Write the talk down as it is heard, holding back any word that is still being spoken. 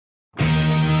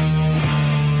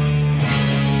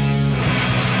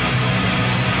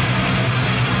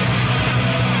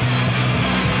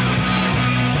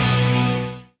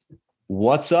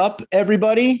What's up,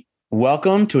 everybody?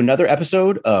 Welcome to another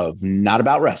episode of Not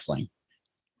About Wrestling.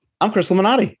 I'm Chris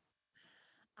Illuminati.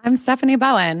 I'm Stephanie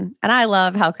Bowen, and I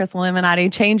love how Chris Illuminati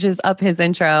changes up his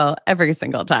intro every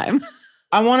single time.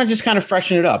 I want to just kind of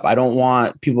freshen it up. I don't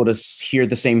want people to hear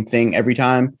the same thing every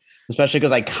time, especially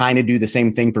because I kind of do the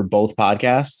same thing for both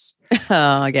podcasts.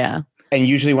 Oh, yeah. And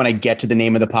usually when I get to the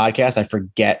name of the podcast, I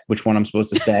forget which one I'm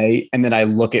supposed to say. And then I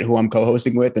look at who I'm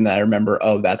co-hosting with, and then I remember,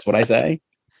 oh, that's what I say.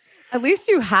 At least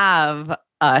you have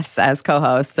us as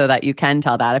co-hosts so that you can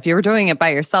tell that. If you were doing it by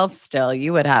yourself still,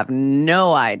 you would have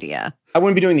no idea. I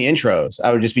wouldn't be doing the intros.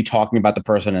 I would just be talking about the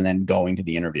person and then going to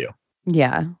the interview.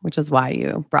 Yeah, which is why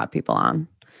you brought people on.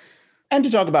 And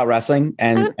to talk about wrestling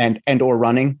and or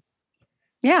running.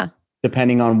 Yeah.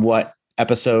 Depending on what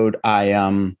episode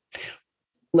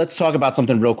let's talk about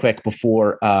something real quick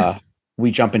before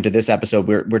we jump into this episode.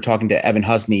 We're talking to Evan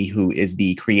Husney, who is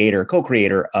the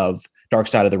co-creator of Dark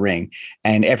Side of the Ring.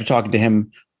 And after talking to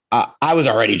him, I was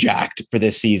already jacked for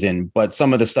this season, but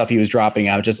some of the stuff he was dropping,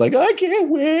 I was just like, I can't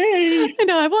wait. I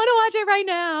know, I want to watch it right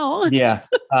now. Yeah.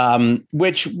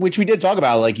 Which we did talk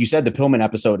about. Like you said, the Pillman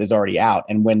episode is already out.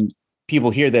 And when people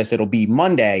hear this, it'll be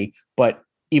Monday. But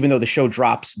even though the show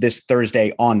drops this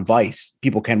Thursday on Vice,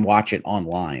 people can watch it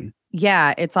online.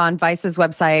 Yeah, it's on Vice's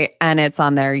website and it's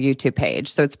on their YouTube page.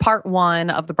 So it's part one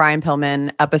of the Brian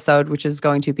Pillman episode, which is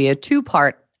going to be a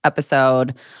 2-part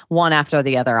episode, one after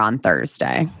the other on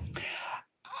Thursday.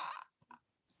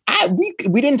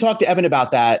 We didn't talk to Evan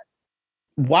about that.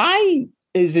 Why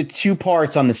is it 2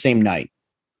 parts on the same night?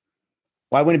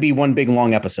 Why wouldn't it be one big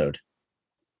long episode?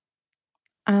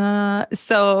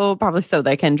 So probably so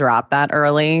they can drop that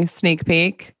early sneak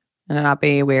peek and it not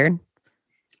be weird.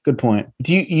 Good point.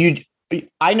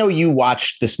 I know you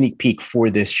watched the sneak peek for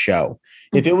this show.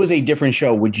 If it was a different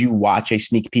show, would you watch a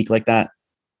sneak peek like that?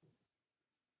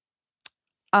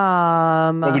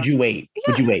 Or would you wait? Yeah.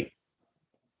 Would you wait?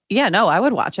 Yeah, no, I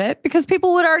would watch it because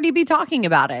people would already be talking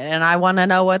about it and I want to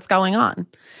know what's going on.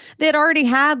 They'd already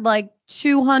had like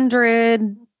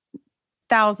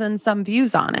 200,000 some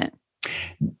views on it.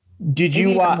 Did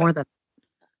you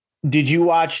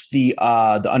watch the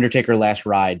Undertaker Last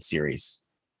Ride series?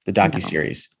 The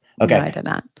docuseries. No. Okay. No, I did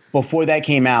not. Before that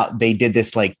came out, they did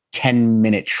this like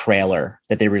 10-minute trailer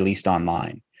that they released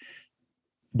online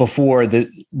before the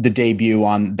debut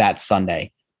on that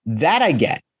Sunday. That I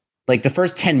get. Like the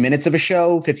first 10 minutes of a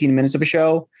show, 15 minutes of a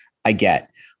show, I get.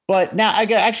 But now now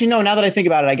that I think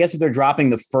about it, I guess if they're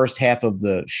dropping the first half of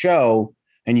the show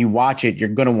and you watch it, you're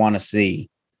going to want to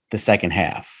see the second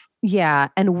half. Yeah.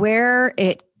 And where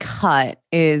it cut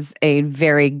is a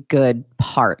very good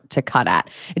part to cut at.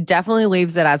 It definitely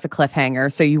leaves it as a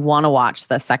cliffhanger. So you want to watch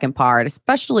the second part,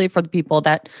 especially for the people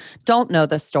that don't know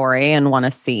the story and want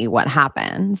to see what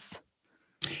happens.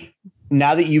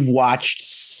 Now that you've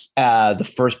watched the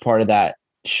first part of that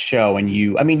show and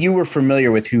you were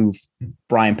familiar with who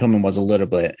Brian Pillman was a little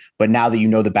bit, but now that you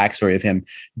know the backstory of him,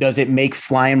 does it make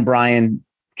Flying Brian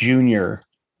Jr.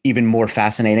 even more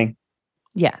fascinating?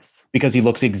 Yes. Because he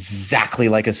looks exactly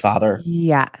like his father.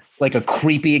 Yes. Like a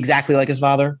creepy exactly like his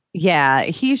father. Yeah.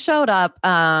 He showed up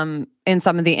in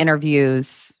some of the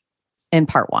interviews in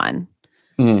part 1.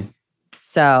 Mm-hmm.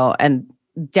 So, and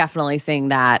definitely seeing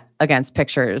that against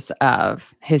pictures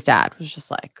of his dad was just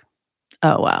like,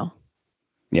 oh, wow.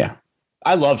 Yeah.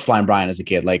 I loved Flying Brian as a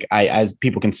kid. Like as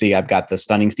people can see, I've got the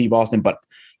stunning Steve Austin, but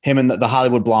him and the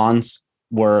Hollywood Blondes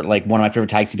were like one of my favorite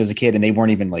tag teams as a kid, and they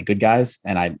weren't even like good guys.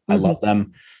 And I love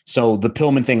them. So the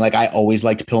Pillman thing, like I always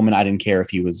liked Pillman. I didn't care if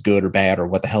he was good or bad or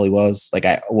what the hell he was.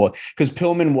 Because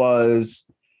Pillman was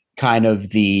kind of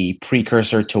the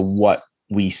precursor to what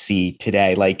we see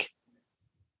today. Like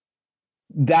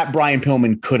that Brian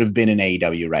Pillman could have been in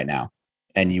AEW right now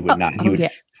and you would not, he would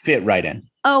fit right in.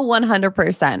 Oh,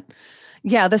 100%.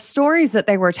 Yeah. The stories that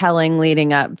they were telling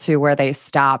leading up to where they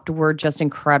stopped were just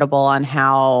incredible on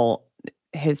how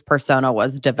his persona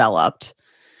was developed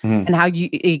and how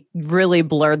it really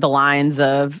blurred the lines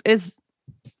of, is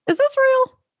this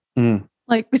real?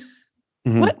 Like,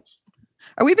 what?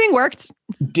 Are we being worked?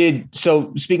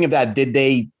 So speaking of that, did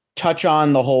they touch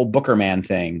on the whole Booker Man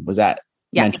thing? Was that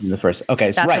mentioned in the first?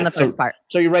 Okay. That's in the first part.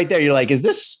 So you're right there. You're like, is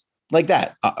this like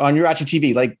that on your watching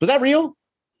TV? Like, was that real?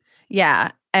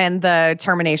 Yeah. And the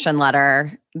termination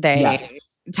letter they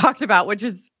talked about, which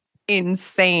is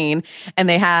insane. And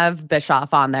they have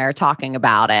Bischoff on there talking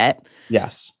about it.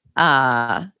 Yes.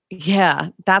 That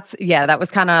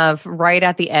was kind of right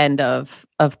at the end of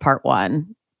part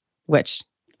 1, which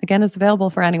again is available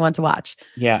for anyone to watch.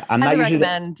 Yeah. I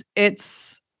recommend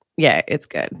it's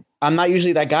good. I'm not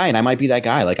usually that guy, and I might be that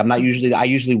guy. Like I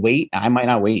usually wait. I might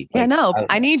not wait. Yeah, Like, no,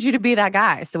 I need you to be that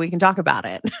guy so we can talk about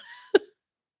it.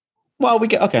 well, we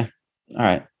get okay. All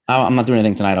right. I'm not doing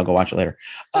anything tonight. I'll go watch it later.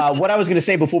 What I was going to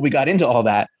say before we got into all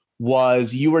that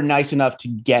was you were nice enough to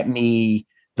get me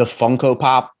the Funko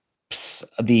Pops,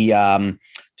 the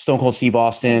Stone Cold Steve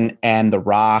Austin and The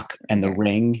Rock and The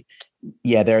Ring.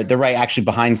 Yeah, they're right actually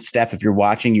behind Steph. If you're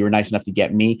watching, you were nice enough to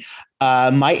get me.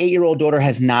 My 8-year-old daughter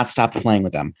has not stopped playing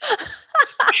with them.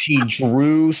 She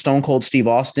drew Stone Cold Steve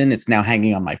Austin. It's now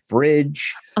hanging on my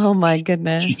fridge. Oh my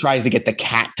goodness. She tries to get the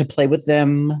cat to play with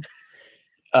them.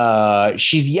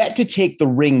 She's yet to take The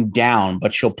Ring down,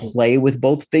 but she'll play with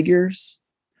both figures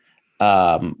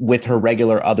with her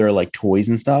regular other like toys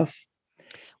and stuff.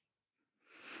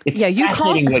 It's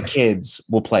fascinating what kids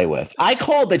will play with. I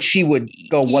called that she would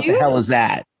go, what the hell is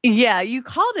that? Yeah, you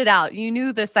called it out. You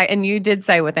knew this, and you did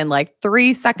say within like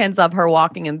 3 seconds of her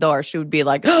walking in the door, she would be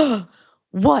like, oh,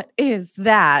 what is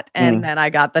that? And then I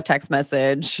got the text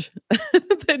message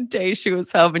the day she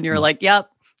was home, and you were like, yep,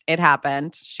 it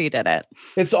happened. She did it.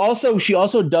 She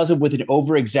also does it with an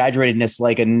over exaggeratedness,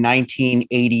 like a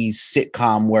 1980s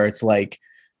sitcom where it's like,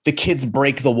 the kids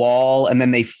break the wall and then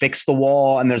they fix the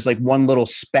wall and there's like one little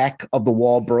speck of the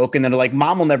wall broken. And they're like,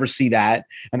 mom will never see that.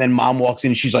 And then mom walks in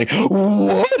and she's like,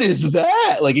 what is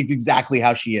that? Like, it's exactly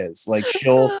how she is. Like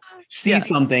she'll see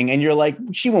something and you're like,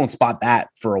 she won't spot that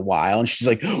for a while. And she's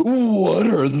like, what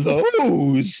are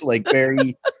those? Like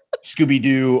very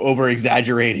Scooby-Doo over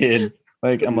exaggerated.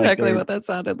 Like, I'm exactly what that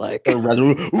sounded like. What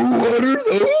are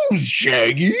those,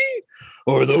 Shaggy?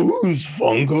 Are those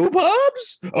Funko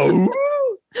Pops? Oh,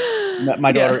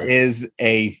 my daughter is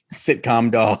a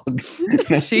sitcom dog.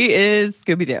 She is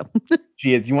Scooby-Doo.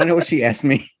 She is. You want to know what she asked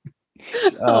me?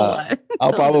 I'll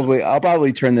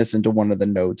probably turn this into one of the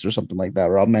notes or something like that,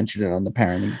 or I'll mention it on the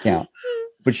parenting account.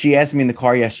 But she asked me in the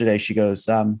car yesterday. She goes,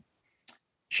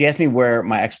 she asked me where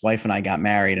my ex-wife and I got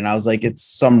married, and I was like, it's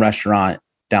some restaurant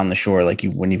down the shore. Like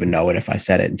you wouldn't even know it if I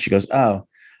said it. And she goes, oh,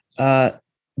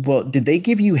 well, did they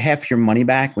give you half your money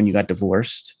back when you got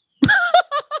divorced?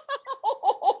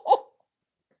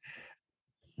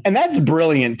 And that's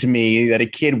brilliant to me that a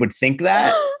kid would think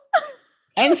that.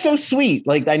 And so sweet.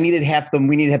 Like we needed half the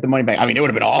money back. I mean, it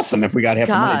would have been awesome if we got half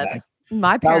the money back.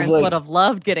 My parents would have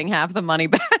loved getting half the money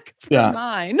back for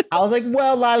mine. I was like,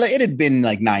 well, Lila, it had been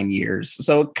like 9 years.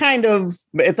 So kind of,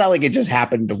 it's not like it just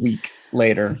happened a week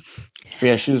later. But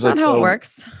yeah, she was like, how it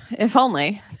works. If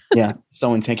only. Yeah.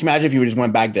 So intense. Can you imagine if you just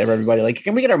went back to everybody like,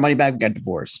 can we get our money back? We got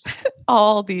divorced.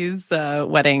 All these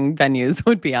wedding venues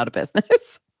would be out of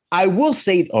business. I will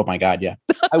say, oh my God, yeah.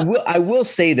 I will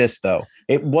say this though.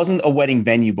 It wasn't a wedding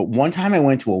venue, but one time I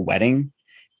went to a wedding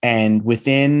and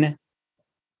within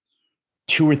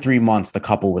 2 or 3 months, the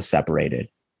couple was separated.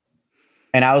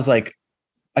 And I was like,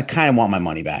 I kind of want my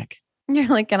money back. You're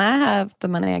like, can I have the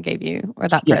money I gave you or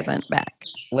that present back?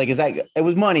 Like, it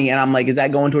was money. And I'm like, is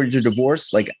that going towards your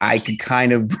divorce? Like I could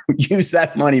kind of use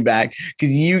that money back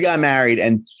because you got married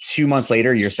and 2 months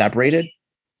later you're separated.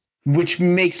 Which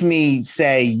makes me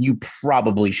say you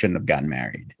probably shouldn't have gotten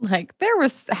married. Like there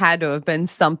had to have been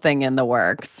something in the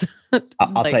works.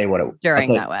 I'll tell you what it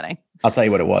during that wedding. I'll tell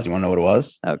you what it was. You want to know what it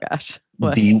was? Oh gosh.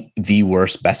 What? The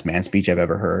worst best man speech I've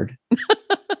ever heard.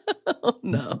 Oh,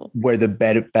 no. Where the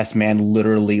best man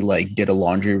literally like did a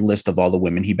laundry list of all the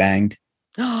women he banged.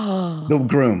 The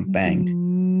groom banged.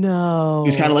 No. He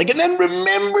was kind of like, and then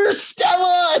remember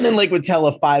Stella, and then like would tell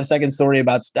a 5-second story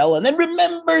about Stella, and then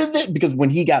remember that because when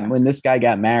this guy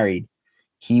got married,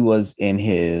 he was in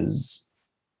his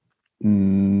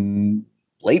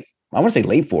late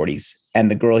 40s,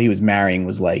 and the girl he was marrying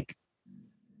was like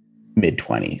mid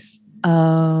 20s.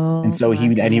 Oh, and so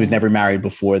he was never married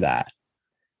before that,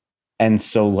 and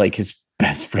so like his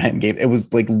best friend it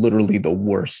was like literally the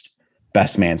worst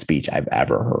best man speech I've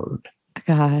ever heard.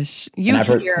 Gosh, you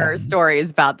hear stories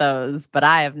about those, but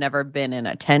I have never been in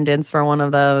attendance for one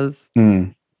of those.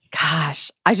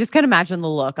 Gosh, I just can imagine the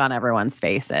look on everyone's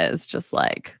faces, just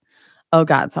like, oh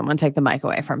God, someone take the mic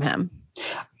away from him.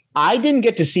 I didn't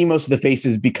get to see most of the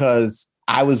faces because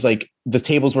I was like, the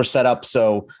tables were set up,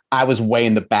 so I was way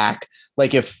in the back.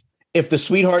 Like if the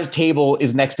sweetheart table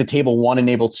is next to table 1 and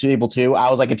table 2, I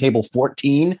was like at table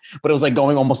 14, but it was like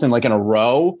going almost in a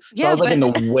row. So I was like in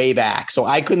the way back. So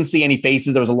I couldn't see any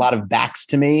faces. There was a lot of backs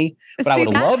to me, but I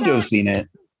would have loved to have seen it.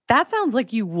 That sounds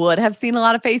like you would have seen a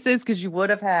lot of faces because you would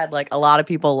have had like a lot of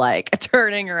people like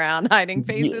turning around, hiding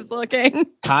faces, looking.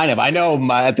 Kind of. I know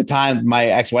at the time, my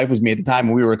ex-wife was me at the time,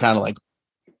 and we were kind of like,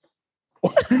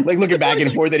 like looking back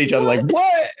and forth at each other, like,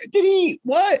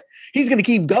 what? He's going to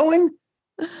keep going?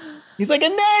 He's like,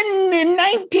 and then in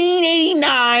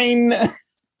 1989,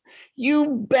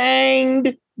 you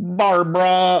banged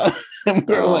Barbara. And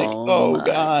we were like, oh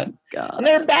God. And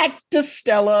they're back to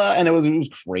Stella. And it was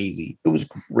crazy. It was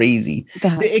crazy.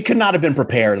 It could not have been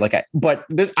prepared. But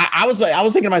I was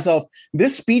thinking to myself,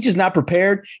 this speech is not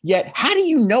prepared yet. How do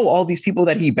you know all these people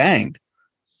that he banged?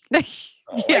 Like,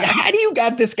 how do you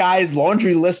got this guy's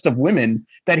laundry list of women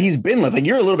that he's been with? Like,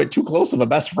 you're a little bit too close of a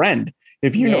best friend.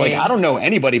 If you know, like, I don't know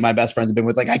anybody my best friends have been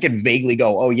with. Like, I could vaguely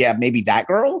go, oh yeah, maybe that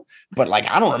girl. But like,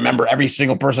 I don't remember every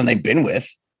single person they've been with.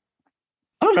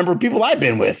 I don't remember people I've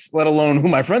been with, let alone who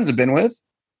my friends have been with.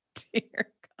 Dear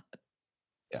God.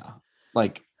 Yeah.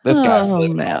 Like this guy. Oh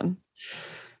man.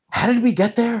 How did we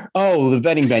get there? Oh, the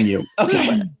wedding venue.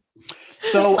 Okay.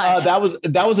 So that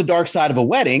was a dark side of a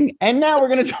wedding. And now we're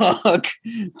going to talk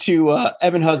to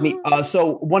Evan Husney.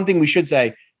 So one thing we should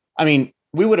say, I mean,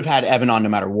 we would have had Evan on no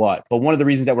matter what. But one of the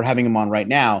reasons that we're having him on right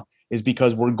now is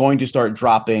because we're going to start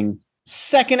dropping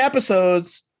second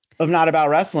episodes of Not About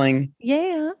Wrestling.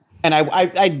 Yeah. And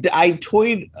I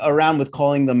toyed around with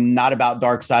calling them Not About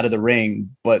Dark Side of the Ring,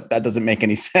 but that doesn't make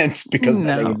any sense because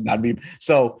they would not be.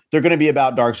 So they're going to be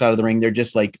about Dark Side of the Ring. They're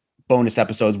just like bonus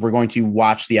episodes. We're going to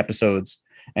watch the episodes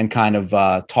and kind of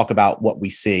talk about what we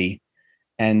see.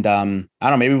 And I don't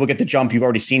know, maybe we'll get the jump. You've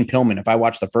already seen Pillman. If I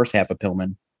watch the first half of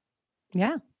Pillman.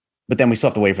 Yeah. But then we still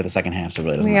have to wait for the second half. So it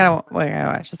really doesn't matter. We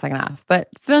gotta watch the second half, but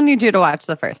still need you to watch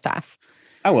the first half.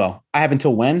 I will. I have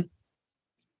until when?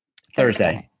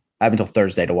 Thursday. I have until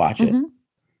Thursday to watch it.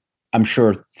 I'm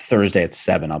sure Thursday at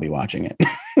 7, I'll be watching it.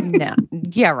 No.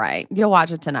 Yeah, right. You'll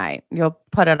watch it tonight. You'll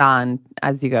put it on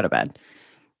as you go to bed.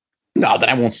 No, then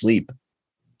I won't sleep.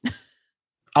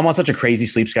 I'm on such a crazy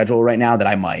sleep schedule right now that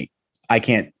I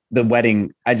can't. The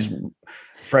wedding,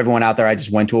 for everyone out there, I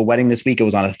just went to a wedding this week. It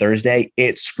was on a Thursday.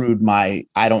 It screwed I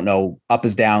don't know, up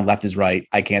is down, left is right.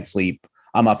 I can't sleep.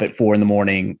 I'm up at 4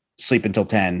 a.m, sleep until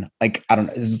 10. Like, I don't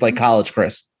know. This is like college,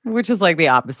 Chris. Which is like the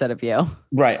opposite of you.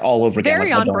 Right. All over again.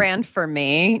 Very on brand for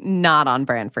me, not on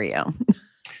brand for you.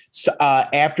 So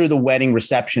after the wedding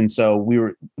reception,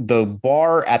 the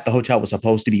bar at the hotel was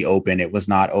supposed to be open. It was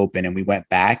not open. And we went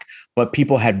back, but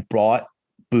people had brought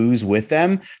booze with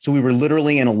them. So we were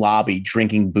literally in a lobby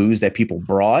drinking booze that people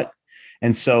brought.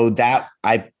 And so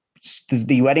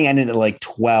the wedding ended at like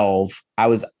 12. I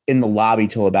was in the lobby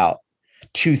till about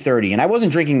 2:30, and I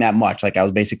wasn't drinking that much. Like, I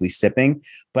was basically sipping,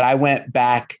 but I went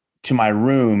back to my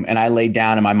room and I laid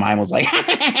down and my mind was like,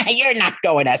 you're not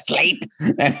going to sleep.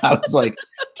 And I was like,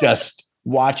 just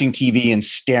watching TV and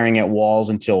staring at walls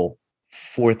until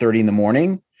 4:30 in the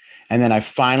morning. And then I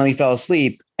finally fell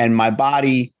asleep and my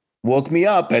body woke me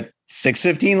up at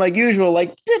 6:15 like usual,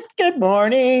 like, good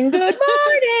morning, good morning.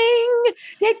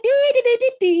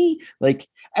 Like,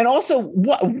 and also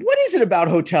what is it about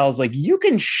hotels? Like, you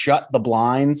can shut the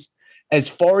blinds as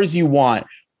far as you want,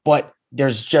 but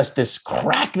there's just this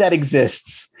crack that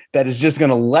exists that is just going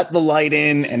to let the light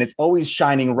in, and it's always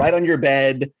shining right on your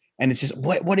bed. And it's just,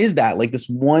 what is that? Like this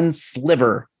one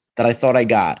sliver that I thought I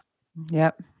got.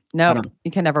 Yep. No,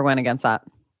 you can never win against that.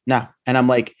 No. And I'm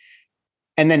like,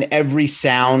 and then every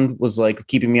sound was like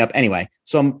keeping me up anyway.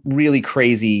 So I'm really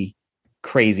crazy,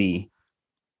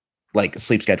 like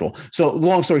sleep schedule. So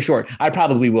long story short, I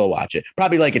probably will watch it.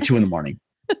 Probably like at 2 a.m.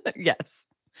 Yes.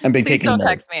 And Please don't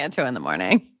text me at 2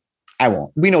 a.m. I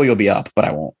won't. We know you'll be up, but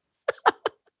I won't.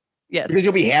 Yes. Because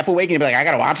you'll be half awake and you'll be like, I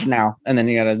got to watch it now. And then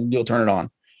you'll turn it on.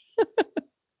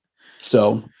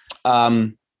 So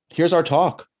here's our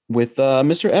talk with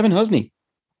Mr. Evan Husney.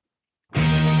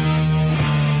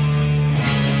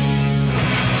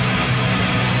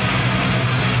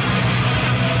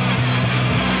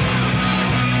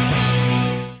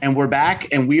 And we're back,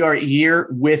 and we are here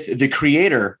with the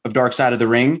creator of Dark Side of the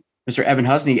Ring, Mr. Evan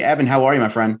Husney. Evan, how are you, my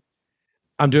friend?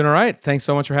 I'm doing all right. Thanks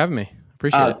so much for having me.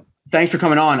 Appreciate it. Thanks for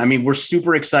coming on. I mean, we're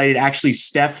super excited. Actually,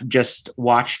 Steph just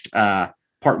watched part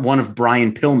 1 of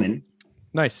Brian Pillman.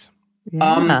 Nice.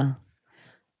 Yeah.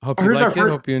 I hope you liked it.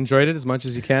 Hope you enjoyed it as much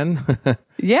as you can.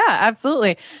 Yeah,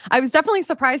 absolutely. I was definitely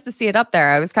surprised to see it up there.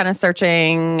 I was kind of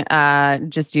searching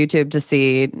just YouTube to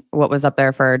see what was up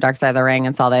there for Dark Side of the Ring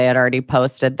and saw they had already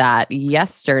posted that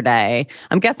yesterday.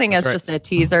 I'm guessing it's just a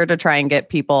teaser to try and get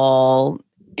people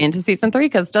into season 3,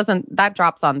 because that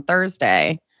drops on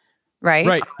Thursday, right?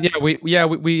 Right. Yeah.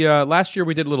 We last year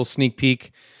we did a little sneak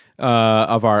peek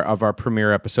of our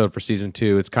premiere episode for season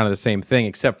 2. It's kind of the same thing,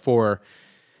 except for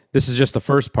this is just the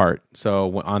first part.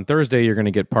 So on Thursday, you're going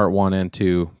to get part 1 and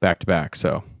 2 back to back.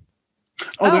 So,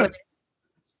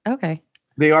 okay.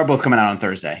 They are both coming out on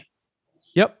Thursday.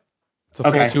 Yep. It's a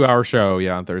full 2-hour show.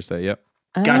 Yeah, on Thursday. Yep.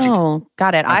 Gotcha. Oh,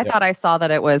 got it. I thought I saw that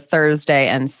it was Thursday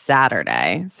and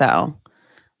Saturday. So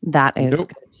That is Nope.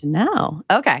 good to know.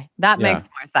 Okay. That Yeah. makes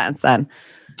more sense then.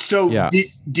 So Yeah.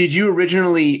 did you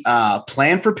originally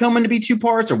plan for Pillman to be 2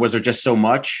 parts, or was there just so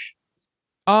much?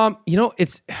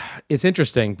 It's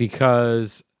interesting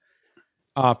because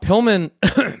Pillman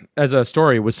as a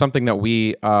story was something that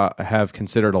we have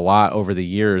considered a lot over the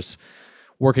years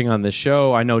working on this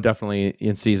show. I know definitely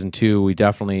in season 2, we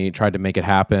definitely tried to make it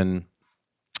happen.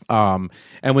 And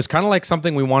was kind of like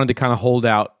something we wanted to kind of hold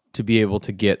out to be able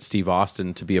to get Steve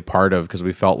Austin to be a part of, because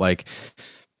we felt like,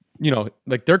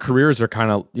 like their careers are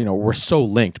kind of, we're so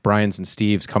linked, Brian's and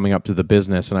Steve's coming up to the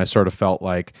business. And I sort of felt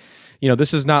like,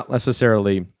 this is not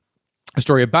necessarily a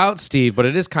story about Steve, but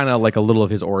it is kind of like a little of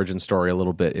his origin story. A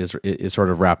little bit is sort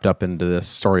of wrapped up into this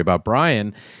story about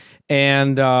Brian.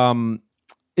 And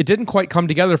it didn't quite come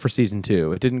together for season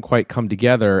 2. It didn't quite come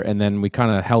together, and then we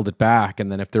kind of held it back.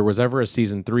 And then if there was ever a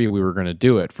season 3, we were going to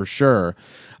do it for sure.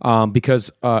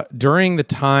 Because during the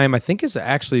time, I think it's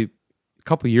actually a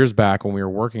couple years back when we were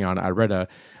working on it, I read a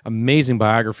amazing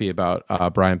biography about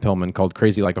Brian Pillman called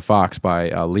Crazy Like a Fox by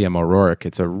Liam O'Rourke.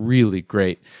 It's a really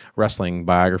great wrestling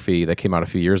biography that came out a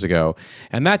few years ago.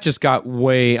 And that just got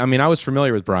I was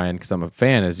familiar with Brian because I'm a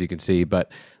fan, as you can see,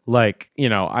 but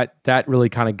that really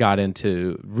kind of got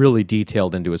really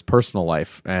detailed into his personal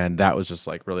life. And that was just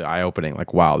like really eye-opening.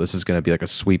 Like, wow, this is going to be like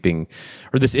this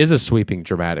is a sweeping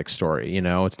dramatic story.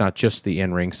 It's not just the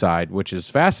in-ring side, which is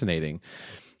fascinating.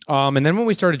 And then when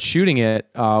we started shooting it,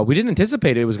 we didn't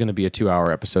anticipate it was going to be a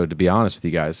 2-hour episode, to be honest with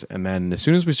you guys. And then as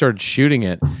soon as we started shooting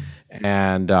it,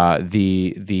 and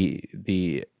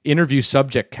the interview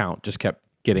subject count just kept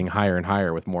getting higher and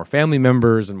higher with more family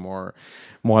members and more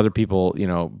other people,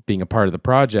 being a part of the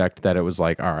project, that it was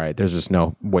like, all right, there's just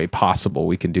no way possible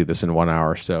we can do this in 1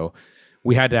 hour. So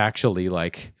we had to actually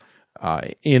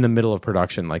in the middle of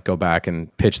production, go back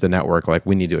and pitch the network,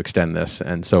 we need to extend this.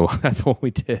 And so that's what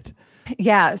we did.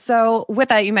 Yeah. So with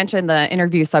that, you mentioned the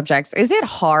interview subjects. Is it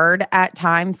hard at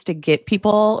times to get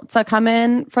people to come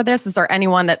in for this? Is there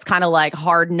anyone that's kind of like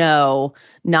hard no,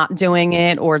 not doing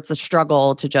it, or it's a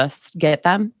struggle to just get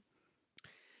them?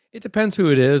 It depends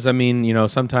who it is. I mean,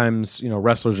 sometimes,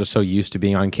 wrestlers are so used to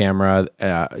being on camera,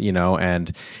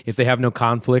 and if they have no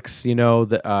conflicts, in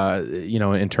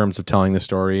terms of telling the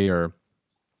story or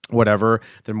whatever,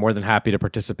 they're more than happy to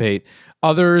participate.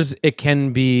 Others, it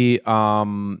can be,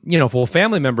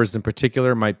 family members in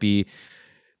particular might be,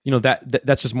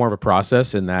 that's just more of a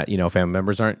process in that, family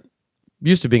members aren't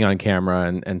used to being on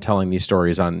camera and telling these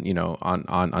stories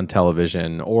on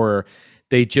television, or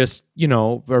they just,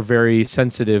 are very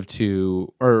sensitive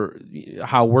to or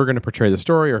how we're going to portray the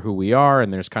story or who we are.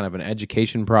 And there's kind of an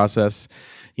education process,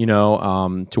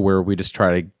 to where we just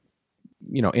try to,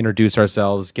 introduce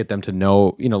ourselves, get them to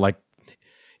know,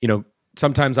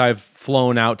 sometimes I've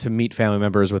flown out to meet family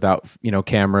members without,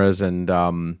 cameras and,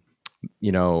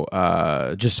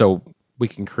 just so we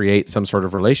can create some sort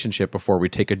of relationship before we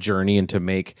take a journey and to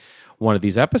make one of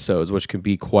these episodes, which can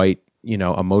be quite,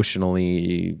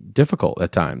 emotionally difficult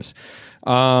at times.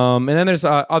 And then there's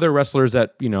other wrestlers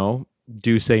that,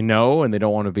 do say no and they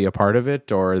don't want to be a part of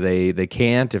it, or they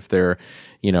can't if they're,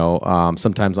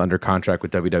 sometimes under contract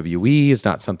with WWE. It's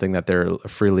not something that they're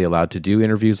freely allowed to do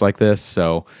interviews like this.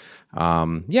 So,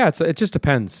 it just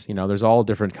depends. There's all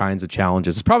different kinds of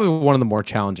challenges. It's probably one of the more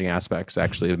challenging aspects,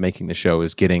 actually, of making the show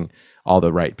is getting all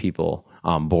the right people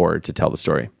on board to tell the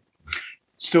story.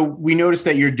 So we noticed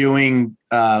that you're doing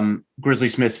Grizzly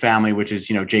Smith's family, which is,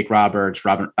 Jake Roberts,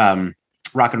 Rockin'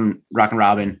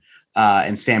 Robin,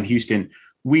 and Sam Houston.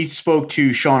 We spoke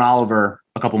to Sean Oliver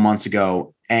a couple months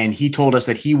ago, and he told us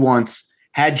that he once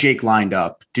had Jake lined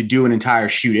up to do an entire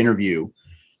shoot interview.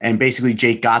 And basically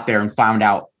Jake got there and found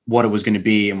out what it was going to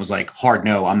be and was like, hard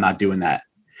no, I'm not doing that.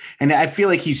 And I feel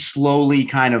like he's slowly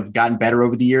kind of gotten better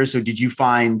over the years. So did you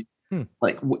find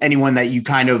anyone that you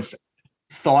kind of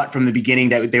thought from the beginning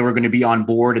that they were going to be on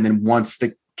board, and then once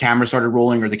the camera started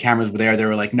rolling or the cameras were there, they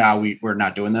were like, no, we're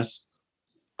not doing this?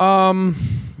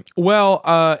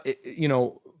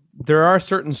 There are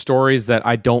certain stories that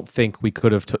I don't think we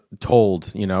could have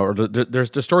told, or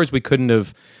there's the stories we couldn't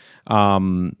have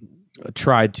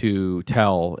tried to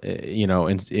tell,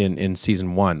 in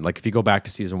season 1. Like if you go back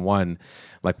to season 1,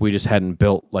 like we just hadn't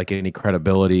built like any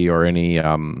credibility or any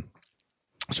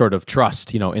sort of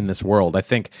trust, in this world. I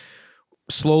think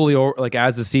slowly, like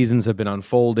as the seasons have been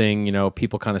unfolding,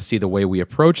 people kind of see the way we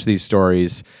approach these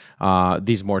stories,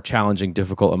 these more challenging,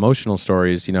 difficult, emotional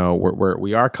stories, where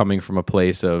we are coming from a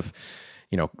place of,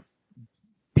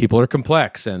 people are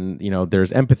complex and,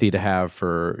 there's empathy to have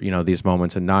for, these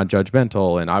moments and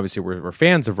non-judgmental. And obviously we're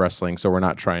fans of wrestling, so we're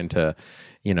not trying to,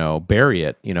 bury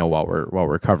it, while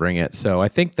we're covering it. So I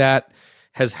think that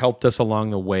has helped us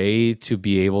along the way to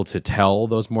be able to tell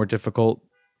those more difficult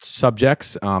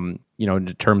subjects,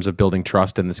 in terms of building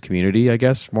trust in this community, I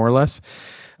guess, more or less.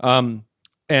 And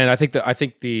I think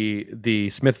the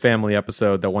Smith family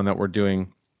episode, the one that we're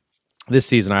doing this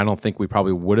season, I don't think we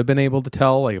probably would have been able to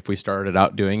tell, like if we started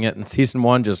out doing it in season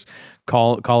 1, just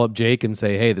call up Jake and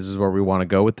say, hey, this is where we want to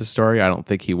go with the story. I don't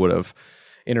think he would have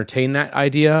entertained that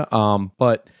idea.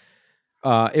 But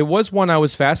it was one I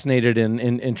was fascinated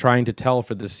in trying to tell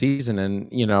for this season. And,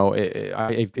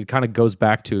 it kind of goes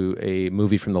back to a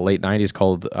movie from the late 90s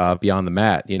called Beyond the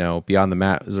Mat. Beyond the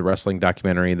Mat is a wrestling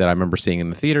documentary that I remember seeing in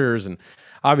the theaters, and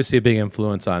obviously a big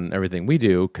influence on everything we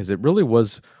do, because it really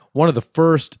was one of the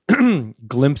first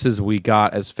glimpses we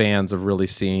got as fans of really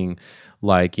seeing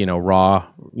raw,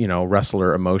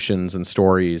 wrestler emotions and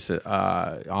stories in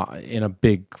a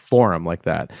big forum like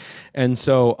that. And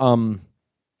so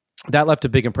that left a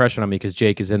big impression on me, because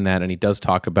Jake is in that, and he does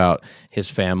talk about his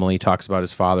family, talks about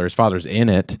his father. His father's in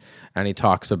it, and he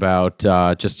talks about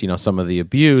some of the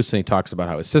abuse, and he talks about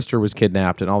how his sister was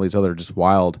kidnapped and all these other just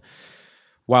wild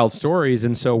stories.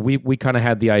 And so we kind of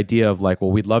had the idea of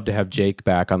we'd love to have Jake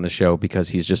back on the show, because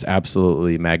he's just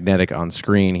absolutely magnetic on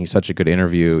screen. He's such a good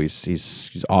interview.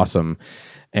 He's awesome.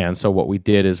 And so what we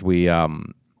did is we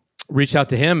reached out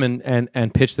to him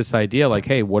and pitched this idea,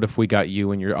 hey, what if we got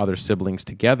you and your other siblings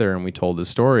together and we told the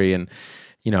story? And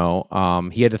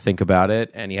he had to think about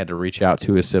it, and he had to reach out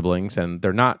to his siblings, and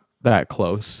they're not that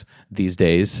close these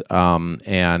days.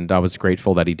 And I was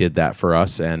grateful that he did that for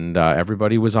us, and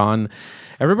everybody was on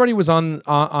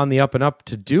the up and up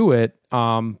to do it.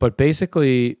 But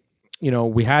basically,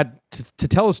 we had to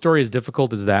tell a story as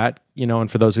difficult as that, and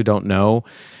for those who don't know,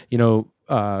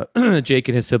 Jake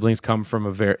and his siblings come from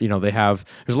there's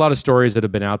a lot of stories that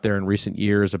have been out there in recent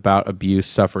years about abuse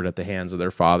suffered at the hands of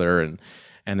their father, and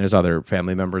there's other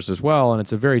family members as well. And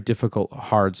it's a very difficult,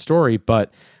 hard story.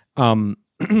 But,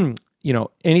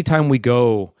 anytime we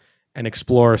go and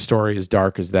explore a story as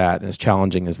dark as that and as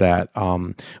challenging as that,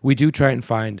 we do try and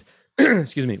find,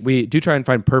 we do try and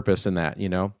find purpose in that.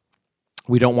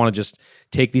 We don't want to just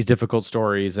take these difficult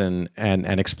stories and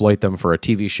exploit them for a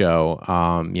TV show,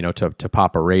 to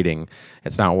pop a rating.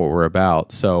 It's not what we're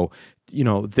about. So,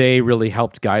 they really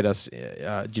helped guide us,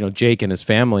 Jake and his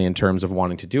family, in terms of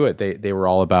wanting to do it. They were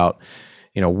all about,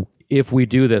 if we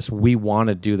do this, we want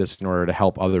to do this in order to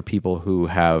help other people who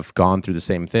have gone through the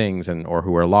same things, or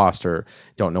who are lost, or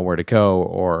don't know where to go,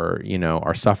 or,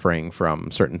 are suffering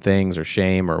from certain things, or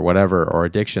shame, or whatever, or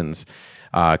addictions.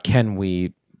 Can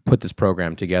we put this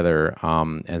program together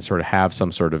and sort of have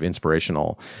some sort of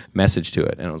inspirational message to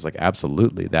it? And it was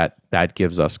absolutely, that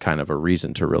gives us kind of a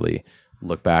reason to really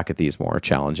look back at these more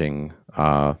challenging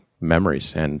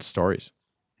memories and stories.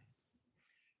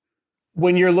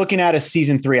 When you're looking at a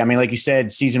season 3, I mean, like you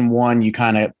said, season 1, you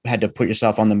kind of had to put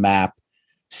yourself on the map.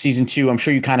 Season 2, I'm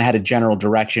sure you kind of had a general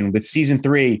direction. With season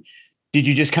 3, did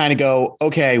you just kind of go,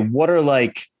 okay, what are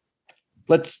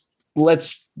let's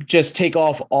just take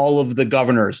off all of the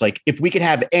governors? If we could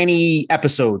have any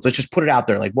episodes, let's just put it out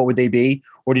there. What would they be?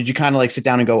 Or did you kind of sit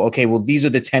down and go, okay, well, these are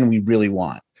the 10 we really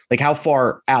want? How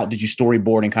far out did you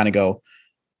storyboard and kind of go,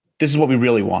 this is what we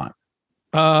really want?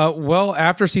 Well,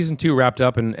 after season 2 wrapped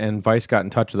up and Vice got in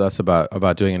touch with us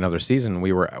about doing another season,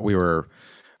 we were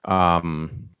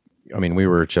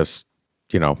just,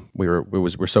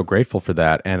 we're so grateful for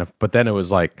that. But then it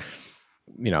was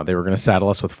they were going to saddle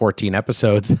us with 14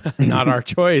 episodes, not our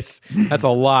choice. That's a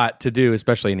lot to do,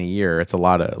 especially in a year. It's a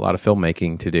lot of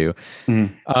filmmaking to do.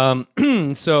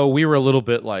 Mm-hmm. So we were a little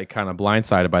bit kind of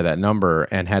blindsided by that number,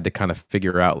 and had to kind of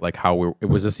figure out how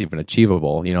was this even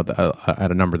achievable,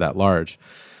 at a number that large.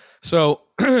 So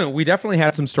we definitely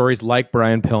had some stories like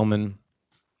Brian Pillman,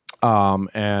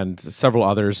 and several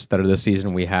others that are this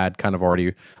season. We had kind of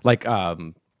already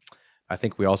I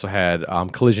think we also had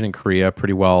Collision in Korea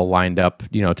pretty well lined up,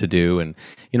 to do. And,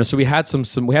 so we had some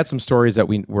stories that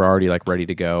we were already ready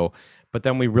to go, but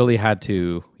then we really had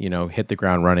to, hit the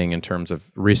ground running in terms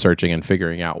of researching and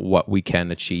figuring out what we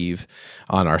can achieve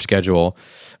on our schedule.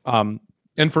 And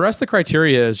for us, the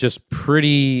criteria is just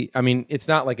pretty, it's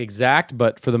not exact,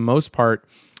 but for the most part,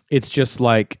 it's just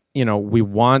we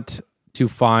want to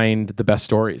find the best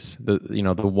stories,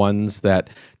 the ones that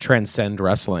transcend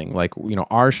wrestling.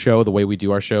 Our show, the way we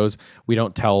do our shows, we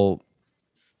don't tell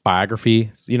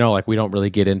biography, we don't really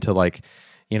get into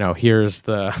here's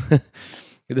the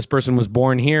this person was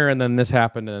born here and then this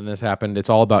happened and then this happened. It's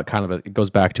all about it goes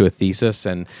back to a thesis.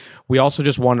 And we also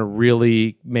just want to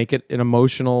really make it an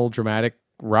emotional, dramatic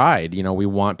ride. You know, we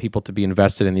want people to be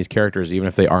invested in these characters, even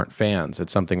if they aren't fans.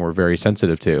 It's something we're very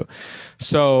sensitive to.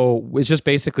 So it's just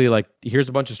basically like, here's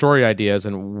a bunch of story ideas,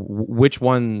 and which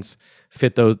ones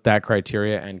fit that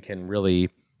criteria and can really,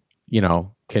 you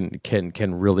know,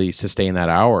 can really sustain that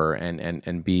hour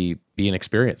and be an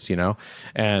experience, you know,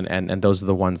 and those are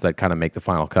the ones that kind of make the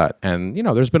final cut. And you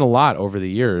know, there's been a lot over the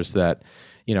years that,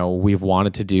 you know, we've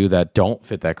wanted to do that don't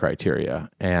fit that criteria,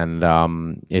 and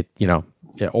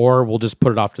or we'll just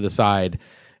put it off to the side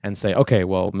and say, okay,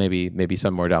 well, maybe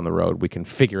somewhere down the road we can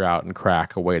figure out and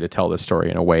crack a way to tell this story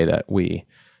in a way that we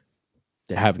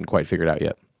haven't quite figured out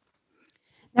yet.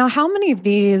 Now, how many of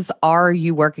these are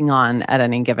you working on at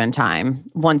any given time?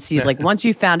 Once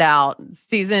you found out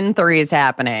season 3 is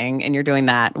happening and you're doing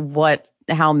that,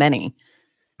 how many?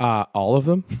 All of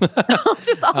them.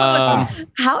 Just all of them.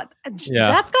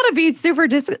 That's got to be super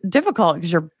difficult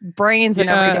because your brain's in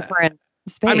every different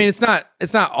space. I mean, it's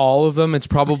not all of them. It's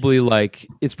probably like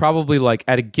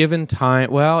at a given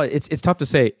time. Well, it's tough to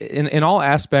say. In all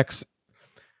aspects,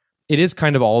 it is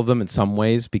kind of all of them in some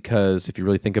ways, because if you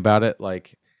really think about it,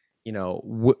 like, you know,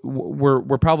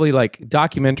 we're probably like,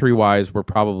 documentary wise, we're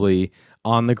probably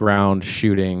on the ground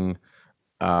shooting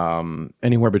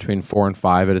anywhere between 4 and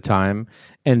 5 at a time.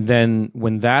 And then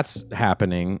when that's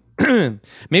happening,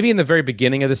 maybe in the very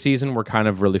beginning of the season, we're kind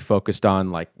of really focused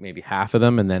on like maybe half of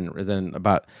them. And then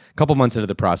about a couple months into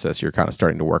the process, you're kind of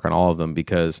starting to work on all of them,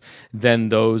 because then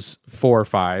those 4 or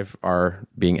 5 are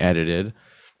being edited,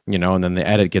 you know, and then the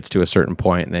edit gets to a certain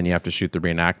point, and then you have to shoot the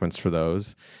reenactments for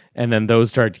those. And then those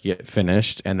start to get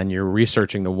finished, and then you're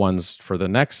researching the ones for the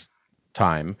next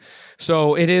time.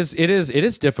 So it is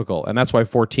difficult, and that's why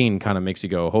 14 kind of makes you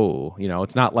go, oh, you know,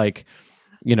 it's not like,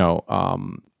 you know,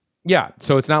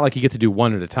 so it's not like you get to do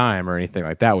one at a time or anything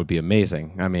like that. Would be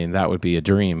amazing. I mean, that would be a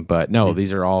dream, but no,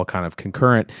 these are all kind of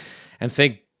concurrent, and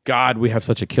thank God we have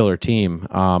such a killer team.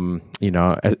 You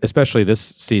know, especially this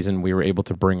season, we were able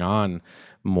to bring on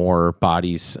more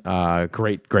bodies,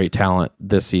 great talent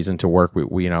this season to work.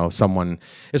 We you know, someone,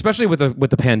 especially with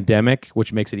the pandemic,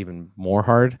 which makes it even more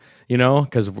hard, you know,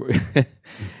 because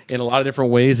in a lot of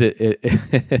different ways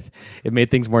it made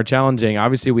things more challenging.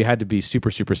 Obviously, we had to be super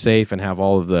safe and have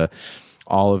all of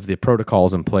the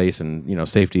protocols in place, and, you know,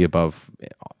 safety above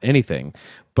anything.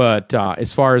 But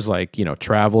as far as like, you know,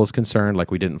 travel is concerned,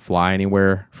 like we didn't fly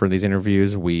anywhere for these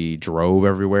interviews. We drove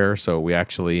everywhere, so we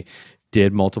actually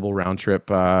did multiple round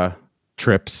trip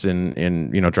trips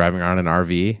in you know, driving around in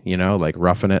RV, you know, like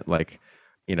roughing it, like,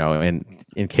 you know, in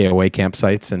KOA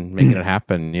campsites and making it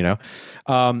happen, you know.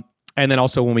 And then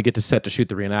also when we get to set to shoot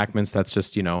the reenactments, that's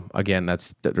just, you know, again,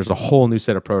 there's a whole new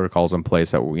set of protocols in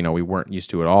place that, you know, we weren't used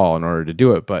to at all in order to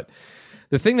do it. But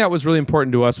the thing that was really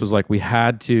important to us was like, we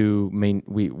had to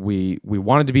we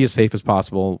wanted to be as safe as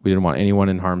possible. We didn't want anyone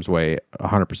in harm's way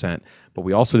 100%, but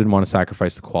we also didn't want to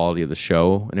sacrifice the quality of the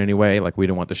show in any way. Like, we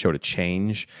didn't want the show to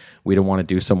change. We didn't want to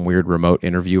do some weird remote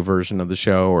interview version of the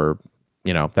show, or,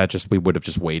 you know, we would have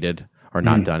just waited or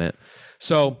not done it.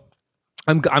 So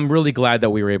I'm really glad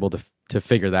that we were able to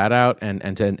figure that out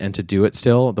and to do it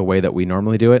still the way that we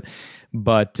normally do it.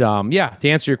 But to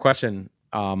answer your question,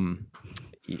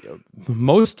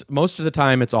 most of the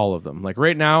time it's all of them. Like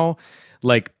right now,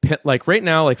 like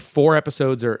 4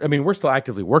 episodes are, I mean, we're still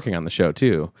actively working on the show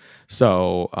too.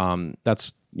 So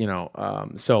that's, you know,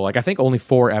 so like I think only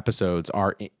 4 episodes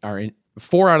are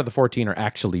 4 out of the 14 are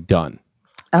actually done.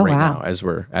 Oh, right wow. now as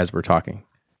we're talking.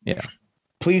 Yeah.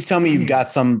 Please tell me you've got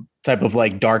some type of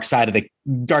like dark side of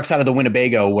the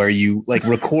Winnebago where you like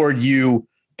record you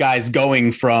guys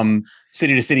going from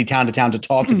city to city, town to town to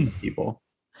talk to these people.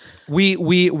 We had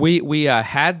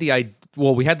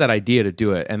that idea to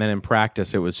do it, and then in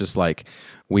practice it was just like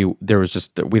we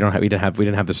didn't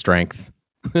have the strength.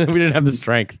 We didn't have the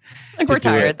strength. Like, we're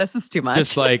tired. This is too much.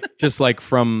 Just like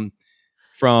from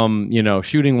you know,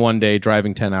 shooting one day,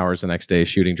 driving 10 hours the next day,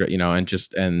 shooting, you know, and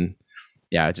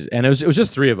it was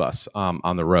just 3 of us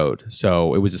on the road.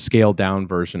 So it was a scaled down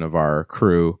version of our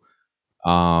crew.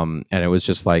 And it was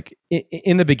just like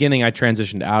in the beginning, I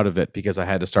transitioned out of it because I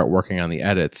had to start working on the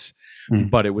edits.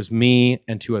 But it was me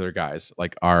and 2 other guys,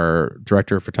 like our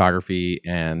director of photography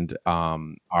and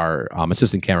our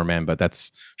assistant cameraman. But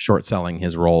that's short selling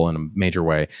his role in a major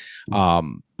way.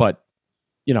 But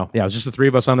you know, it was just the 3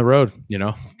 of us on the road. You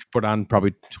know, put on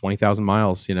probably 20,000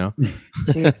 miles. You know,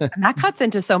 Jeez. And that cuts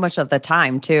into so much of the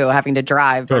time too, having to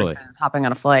drive versus hopping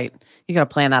on a flight. You got to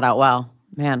plan that out well,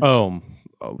 man. Oh,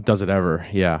 does it ever?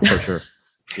 Yeah, for sure.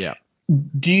 Yeah.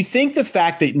 Do you think the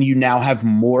fact that you now have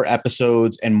more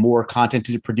episodes and more content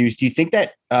to produce, do you think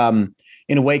that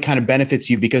in a way kind of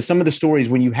benefits you? Because some of the stories,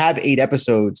 when you have 8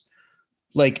 episodes,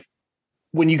 like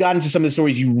when you got into some of the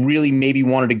stories, you really maybe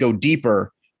wanted to go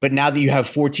deeper. But now that you have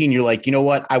 14, you're like, you know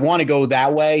what? I want to go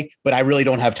that way, but I really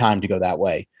don't have time to go that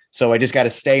way. So I just got to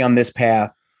stay on this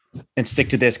path and stick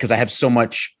to this because I have so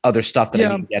much other stuff that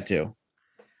I need to get to.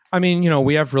 I mean,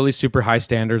 we have really super high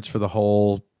standards for the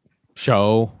whole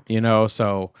show,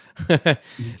 so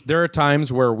there are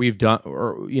times where we've done,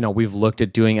 or, we've looked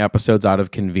at doing episodes out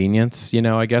of convenience,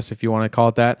 I guess, if you want to call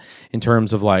it that, in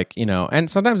terms of like,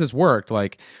 and sometimes it's worked.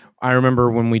 Like, I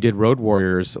remember when we did Road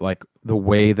Warriors, like the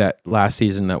way that last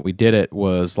season that we did it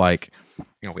was like,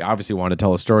 we obviously wanted to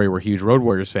tell a story. We're huge Road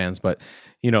Warriors fans, but,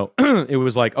 it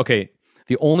was like, okay,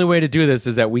 the only way to do this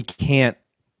is that we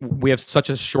have such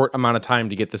a short amount of time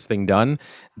to get this thing done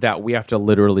that we have to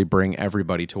literally bring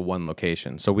everybody to one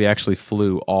location. So we actually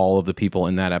flew all of the people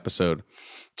in that episode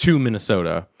to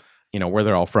Minnesota, where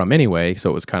they're all from anyway. So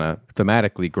it was kind of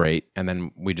thematically great. And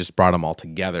then we just brought them all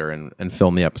together and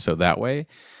filmed the episode that way.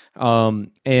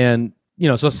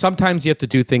 So sometimes you have to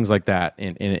do things like that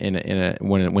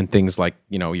when things like,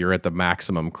 you're at the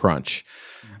maximum crunch.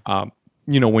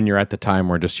 When you're at the time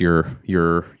where just your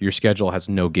schedule has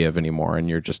no give anymore, and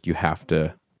you have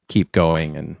to keep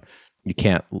going, and you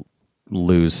can't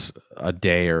lose a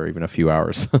day or even a few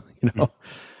hours.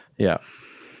 Yeah.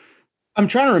 I'm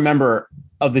trying to remember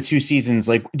of the 2 seasons.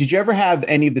 Like, did you ever have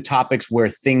any of the topics where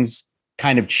things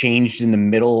kind of changed in the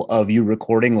middle of you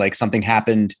recording? Like something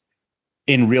happened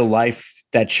in real life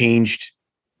that changed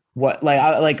what,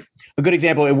 like a good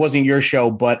example, it wasn't your show,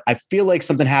 but I feel like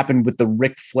something happened with the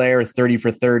Ric Flair 30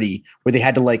 for 30 where they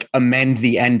had to like amend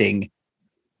the ending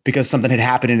because something had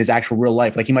happened in his actual real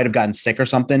life. Like he might've gotten sick or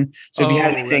something. So if you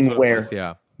had anything where,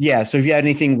 so if you had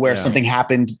anything where something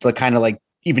happened to kind of like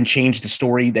even change the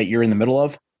story that you're in the middle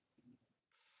of,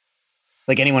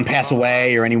 like anyone pass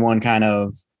away or anyone kind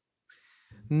of.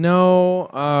 No,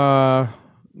 I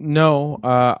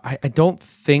don't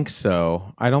think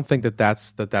so. I don't think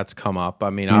that's come up. I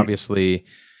mean, obviously,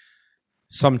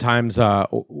 sometimes.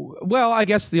 I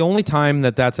guess the only time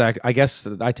I guess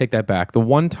I take that back. The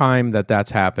one time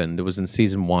that's happened, it was in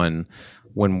season 1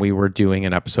 when we were doing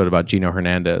an episode about Gino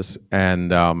Hernandez,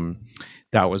 and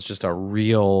that was just a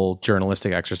real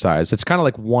journalistic exercise. It's kind of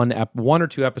like one or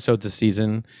 2 episodes a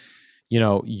season.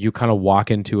 You kind of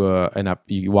walk into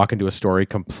a story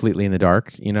completely in the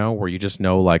dark, where you just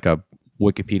know like a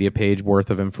Wikipedia page worth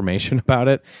of information about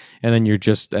it. And then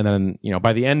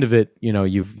by the end of it,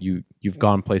 you've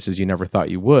gone places you never thought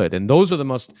you would. And those are the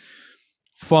most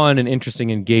fun and interesting,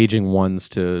 engaging ones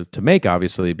to make,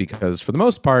 obviously, because for the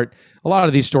most part, a lot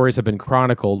of these stories have been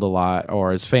chronicled a lot,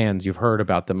 or as fans, you've heard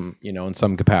about them, in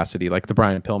some capacity. Like the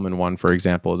Brian Pillman one, for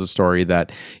example, is a story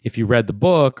that if you read the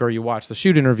book or you watched the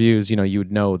shoot interviews, you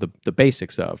would know the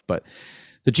basics of. But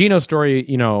the Gino story,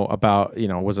 about,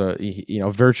 was a,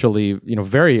 virtually,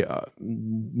 very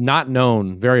not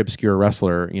known, very obscure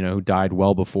wrestler, who died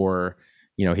well before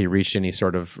he reached any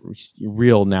sort of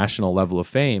real national level of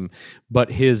fame,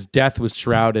 but his death was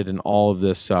shrouded in all of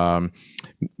this,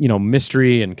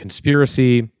 mystery and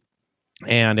conspiracy.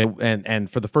 And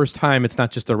for the first time, it's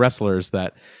not just the wrestlers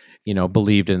that,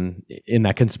 believed in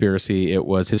that conspiracy. It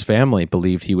was his family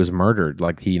believed he was murdered.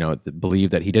 Like he,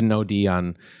 believed that he didn't OD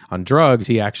on drugs.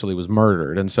 He actually was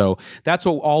murdered. And so that's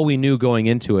all we knew going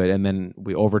into it. And then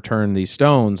we overturned these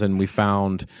stones and we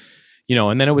found,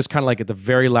 and then it was kind of like at the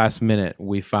very last minute,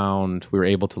 we were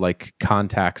able to like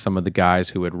contact some of the guys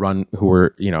who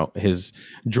were, his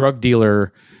drug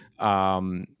dealer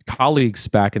colleagues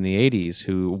back in the 80s,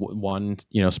 who one,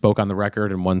 spoke on the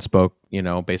record and one spoke,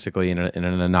 basically in an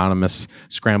anonymous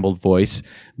scrambled voice.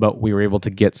 But we were able to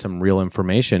get some real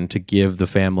information to give the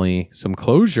family some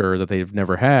closure that they've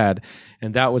never had.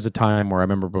 And that was a time where I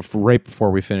remember right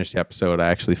before we finished the episode, I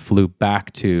actually flew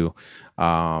back to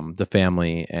the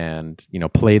family and,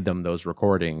 played them those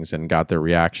recordings and got their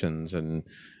reactions. And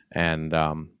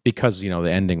because,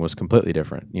 the ending was completely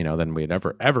different, than we'd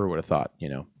ever would have thought,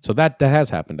 so that has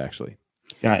happened actually.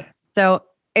 Yeah. So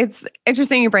it's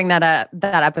interesting you bring that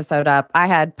episode up. I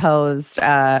had posed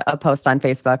a post on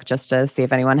Facebook just to see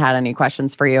if anyone had any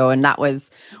questions for you. And that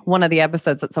was one of the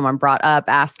episodes that someone brought up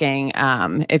asking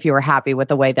if you were happy with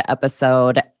the way the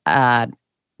episode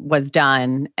was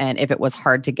done and if it was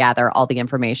hard to gather all the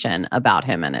information about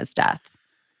him and his death.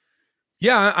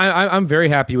 Yeah, I'm very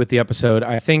happy with the episode.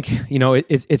 I think,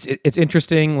 it's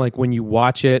interesting, like when you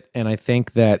watch it, and I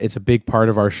think that it's a big part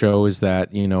of our show is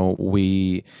that,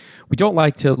 we don't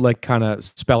like to like kind of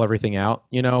spell everything out.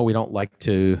 We don't like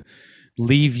to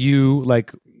leave you,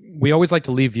 like we always like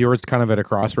to leave viewers kind of at a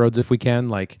crossroads if we can.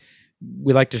 Like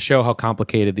we like to show how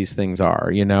complicated these things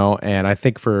are, you know? And I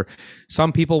think for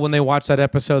some people, when they watch that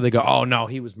episode, they go, oh no,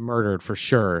 he was murdered for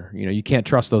sure. You know, you can't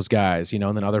trust those guys, you know?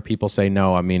 And then other people say,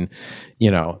 no, I mean, you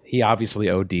know, he obviously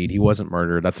OD'd. He wasn't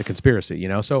murdered. That's a conspiracy, you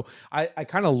know? So I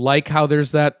kind of like how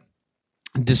there's that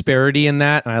disparity in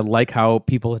that, and I like how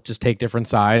people just take different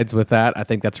sides with that. I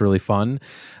think that's really fun.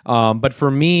 But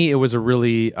for me, it was a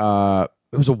really,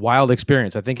 it was a wild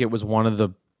experience. I think it was one of the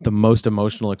most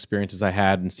emotional experiences I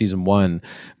had in season 1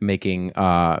 making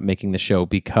the show,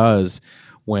 because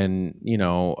when, you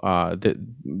know,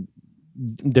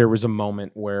 there was a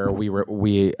moment where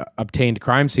we obtained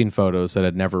crime scene photos that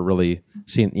had never really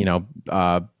seen, you know,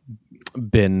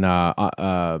 been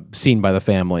seen by the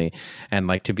family, and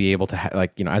like to be able to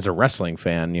like, you know, as a wrestling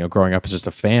fan, you know, growing up as just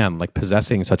a fan, like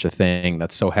possessing such a thing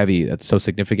that's so heavy, that's so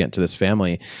significant to this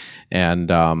family,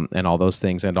 and all those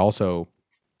things, and also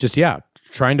just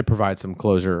trying to provide some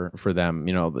closure for them,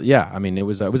 you know. I mean, it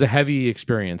was a heavy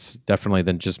experience, definitely,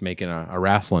 than just making a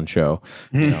wrestling show,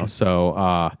 you know.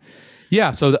 So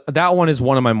so that one is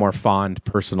one of my more fond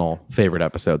personal favorite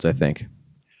episodes, I think.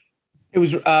 It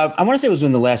was, I want to say it was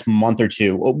in the last month or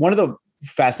two. One of the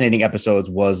fascinating episodes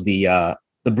was the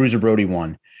Bruiser Brody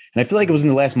one. And I feel like it was in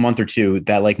the last month or two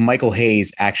that like Michael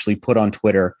Hayes actually put on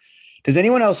Twitter. Does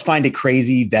anyone else find it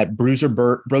crazy that Bruiser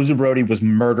Brody was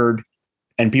murdered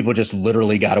and people just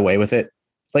literally got away with it?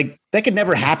 Like that could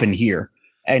never happen here.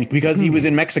 And because he was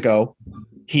in Mexico,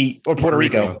 Puerto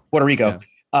Rico,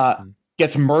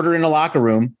 gets murdered in a locker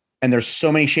room. And there's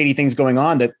so many shady things going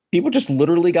on that people just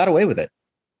literally got away with it.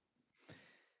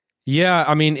 Yeah,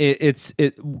 I mean, it's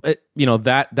you know,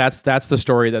 that's the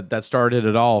story that started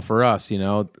it all for us. You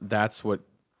know, that's what,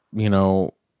 you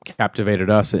know, captivated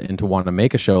us into wanting to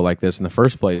make a show like this in the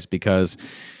first place, because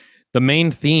the main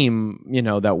theme, you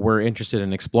know, that we're interested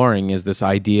in exploring is this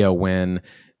idea when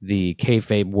the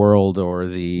kayfabe world, or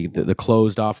the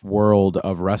closed off world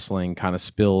of wrestling, kind of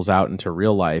spills out into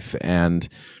real life, and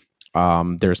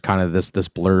there's kind of this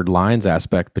blurred lines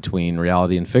aspect between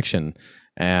reality and fiction.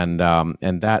 And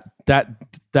the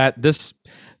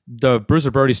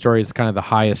Bruiser Brody story is kind of the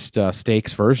highest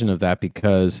stakes version of that,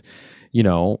 because, you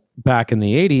know, back in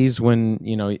the 80s, when,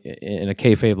 you know, in a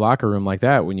kayfabe locker room like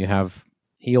that, when you have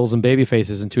heels and baby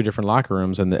faces in two different locker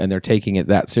rooms, and they're taking it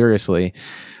that seriously,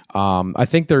 I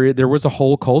think there was a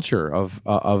whole culture of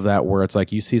that, where it's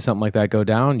like, you see something like that go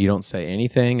down, you don't say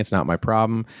anything, it's not my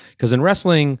problem, because in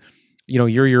wrestling, you know,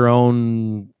 you're your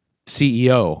own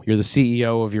CEO. You're the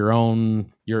CEO of your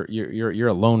own. You're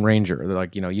a lone ranger. They're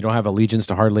like, you know, you don't have allegiance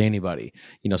to hardly anybody.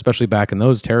 You know, especially back in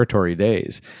those territory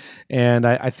days. And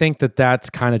I think that's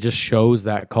kind of just shows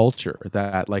that culture,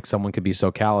 that like someone could be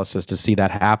so callous as to see that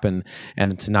happen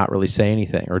and to not really say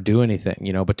anything or do anything.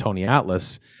 You know, but Tony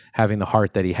Atlas, having the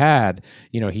heart that he had,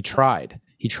 you know, he tried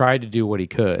to do what he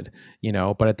could. You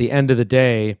know, but at the end of the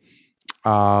day,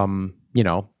 you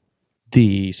know,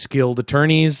 the skilled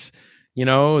attorneys, you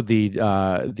know,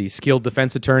 the skilled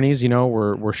defense attorneys, you know,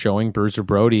 were showing Bruiser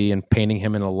Brody and painting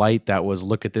him in a light that was,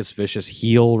 look at this vicious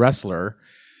heel wrestler.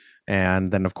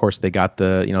 And then, of course, they got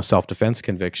the, you know, self-defense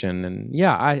conviction. And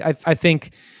yeah, I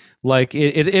think like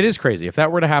it is crazy. If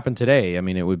that were to happen today, I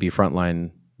mean, it would be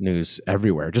frontline news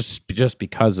everywhere, just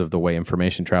because of the way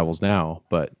information travels now.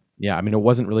 But yeah, I mean, it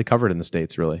wasn't really covered in the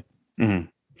States, really. Mm-hmm.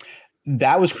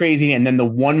 That was crazy. And then the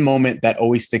one moment that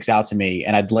always sticks out to me,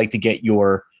 and I'd like to get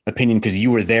your opinion because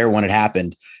you were there when it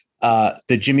happened,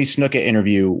 the Jimmy Snuka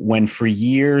interview, when for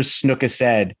years Snuka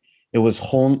said it was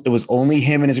only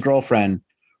him and his girlfriend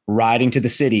riding to the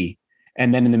city.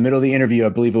 And then in the middle of the interview, I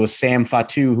believe it was Sam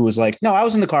Fatu who was like, no, I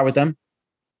was in the car with them.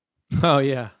 Oh,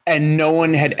 yeah. And no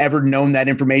one had ever known that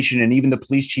information. And even the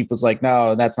police chief was like,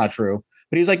 no, that's not true.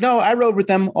 But he was like, no, I rode with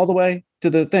them all the way to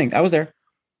the thing. I was there.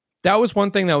 That was one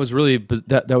thing that was really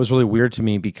that was really weird to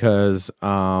me, because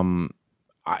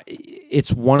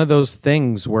it's one of those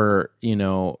things where, you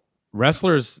know,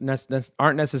 wrestlers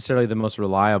aren't necessarily the most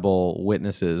reliable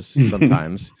witnesses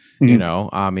sometimes. You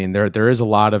know, I mean, there is a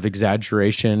lot of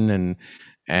exaggeration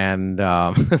and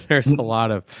there's a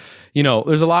lot of, you know,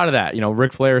 there's a lot of that. You know,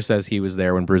 Ric Flair says he was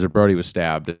there when Bruiser Brody was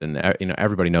stabbed, and you know,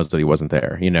 everybody knows that he wasn't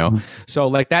there. You know, so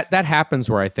like that happens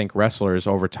where I think wrestlers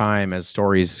over time, as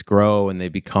stories grow and they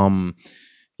become,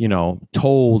 you know,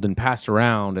 told and passed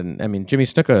around. And I mean, Jimmy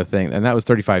Snuka thing, and that was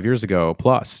 35 years ago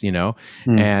plus, you know,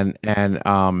 and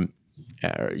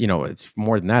you know, it's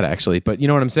more than that actually, but you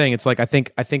know what I'm saying? It's like, I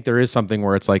think there is something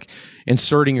where it's like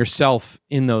inserting yourself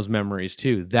in those memories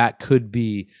too. That could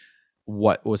be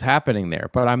what was happening there,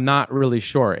 but I'm not really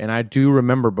sure. And I do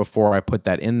remember before I put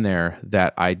that in there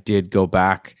that I did go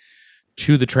back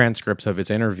to the transcripts of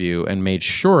his interview and made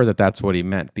sure that that's what he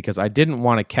meant, because I didn't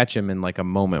want to catch him in like a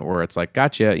moment where it's like,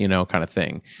 gotcha, kind of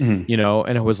thing, and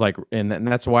it was like, and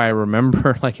that's why I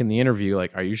remember like in the interview,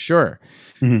 like, are you sure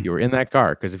you were in that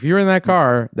car? Because if you're in that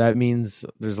car, that means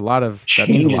that means a lot of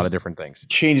different things.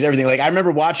 Changes everything. Like I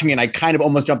remember watching it and I kind of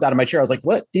almost jumped out of my chair. I was like,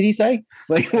 what did he say?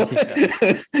 Like, what?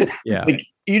 Yeah. Like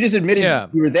you just admitted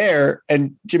you were there,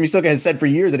 and Jimmy Snuka has said for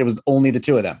years that it was only the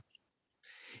two of them.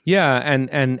 Yeah,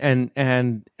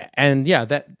 and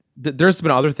yeah, there's been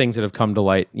other things that have come to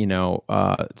light,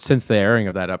 since the airing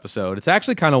of that episode. It's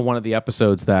actually kind of one of the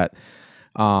episodes that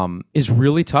is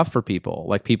really tough for people,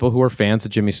 like people who are fans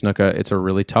of Jimmy Snuka. It's a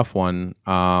really tough one,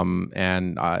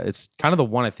 and it's kind of the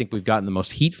one I think we've gotten the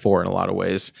most heat for in a lot of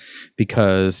ways,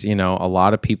 because a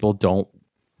lot of people don't,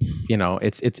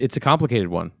 it's a complicated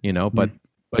one, but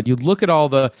you look at all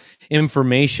the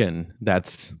information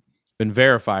that's been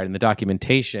verified in the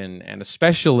documentation, and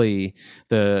especially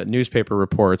the newspaper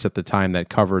reports at the time that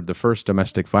covered the first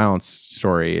domestic violence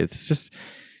story. It's just,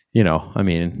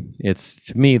 it's,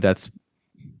 to me, that's,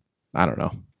 I don't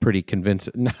know, pretty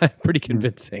convincing,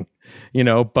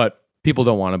 but people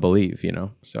don't want to believe,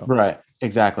 so. Right.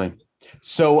 Exactly.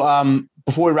 So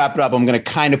before we wrap it up, I'm going to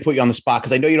kind of put you on the spot,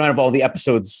 because I know you don't have all the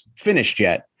episodes finished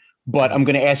yet, but I'm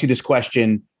going to ask you this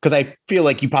question because I feel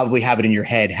like you probably have it in your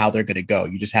head how they're going to go.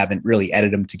 You just haven't really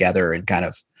edited them together and kind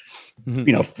of,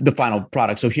 the final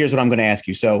product. So here's what I'm going to ask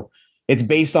you. So it's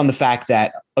based on the fact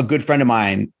that a good friend of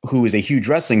mine who is a huge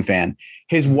wrestling fan,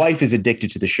 his wife is addicted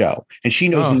to the show and she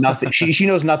knows nothing. She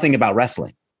knows nothing about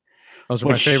wrestling. Those are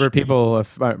my favorite people.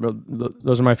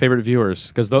 Those are my favorite viewers,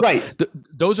 because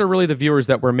those are really the viewers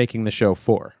that we're making the show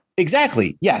for.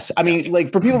 Exactly. Yes. I mean,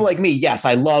 like for people like me, yes,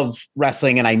 I love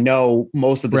wrestling and I know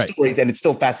most of the stories and it's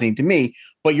still fascinating to me,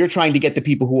 but you're trying to get the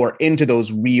people who are into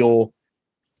those real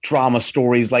drama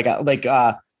stories. Like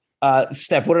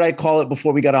Steph, what did I call it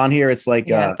before we got on here? It's like,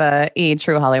 the E!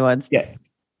 True Hollywood.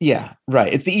 Yeah.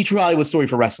 Right. It's the E! True Hollywood story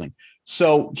for wrestling.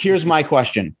 So here's my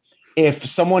question. If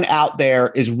someone out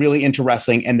there is really into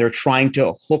wrestling and they're trying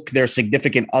to hook their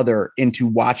significant other into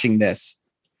watching this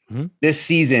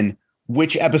season,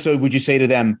 which episode would you say to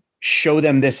them, show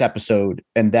them this episode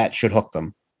and that should hook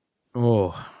them?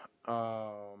 Oh,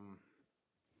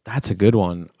 that's a good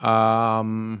one.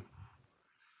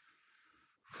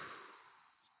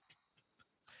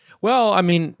 Well, I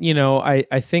mean,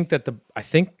 I think that the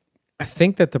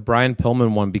Brian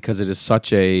Pillman one, because it is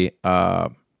such a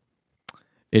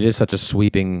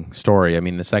sweeping story. I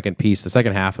mean, the second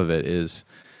half of it is,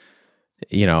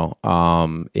 it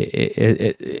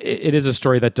is a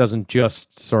story that doesn't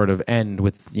just sort of end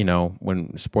with,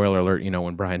 when, spoiler alert,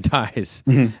 when Brian dies.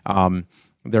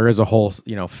 There is a whole,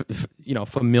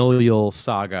 familial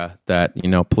saga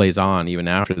that, plays on even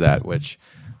after that, which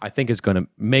I think is going to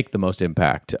make the most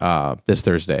impact this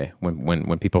Thursday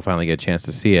when people finally get a chance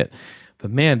to see it. But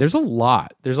man, there's a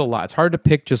lot. It's hard to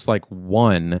pick just like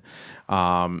one.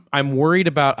 I'm worried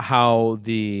about how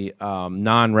the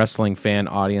non-wrestling fan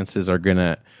audiences are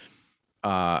going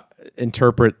to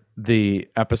interpret the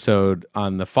episode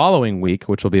on the following week,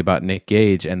 which will be about Nick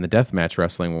Gage and the deathmatch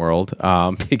wrestling world,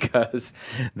 because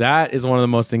that is one of the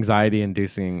most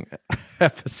anxiety-inducing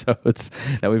episodes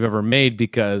that we've ever made,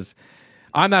 because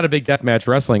I'm not a big deathmatch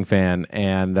wrestling fan,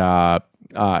 and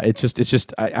it's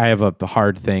just I have a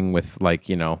hard thing with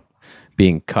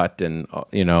being cut and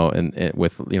and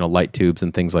with light tubes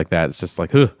and things like that. It's just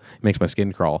like, it makes my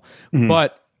skin crawl.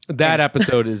 But that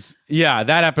episode is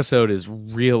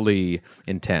really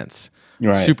intense.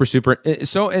 Right. Super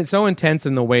so intense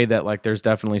in the way that there's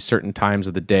definitely certain times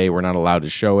of the day we're not allowed to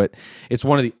show it. It's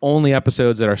one of the only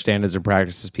episodes that our standards and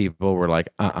practices people were like,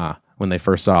 when they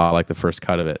first saw the first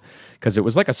cut of it, because it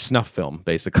was like a snuff film,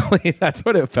 basically. That's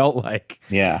what it felt like.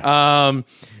 Yeah.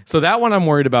 So that one I'm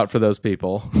worried about for those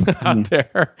people out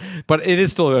there, but it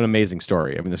is still an amazing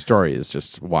story. I mean, the story is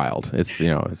just wild. It's,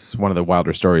 it's one of the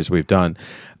wilder stories we've done.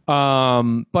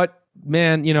 But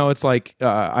man, it's like,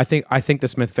 I think the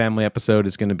Smith family episode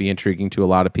is going to be intriguing to a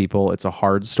lot of people. It's a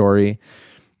hard story.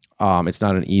 It's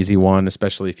not an easy one,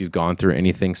 especially if you've gone through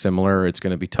anything similar. It's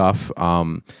going to be tough.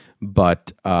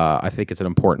 But I think it's an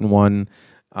important one.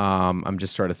 I'm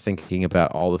just sort of thinking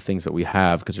about all the things that we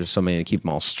have, because there's so many to keep them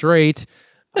all straight.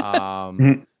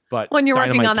 But when you're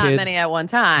Dynamite working on that Kid, many at one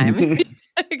time,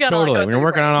 totally. When you're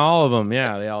working on all of them,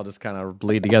 yeah, they all just kind of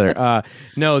bleed together.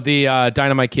 No, the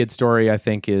Dynamite Kid story, I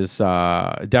think, is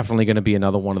definitely going to be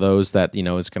another one of those that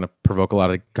is going to provoke a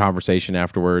lot of conversation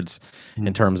afterwards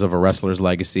in terms of a wrestler's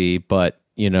legacy. But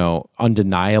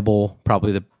undeniable,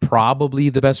 probably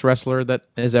the best wrestler that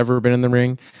has ever been in the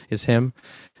ring is him.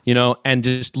 you know, and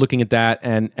just looking at that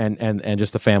and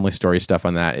just the family story stuff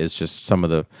on that is just some of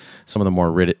the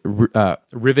more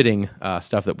riveting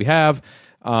stuff that we have.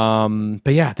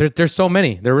 But yeah, there's so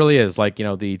many. There really is. Like, you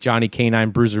know, the Johnny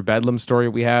Canine Bruiser Bedlam story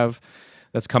we have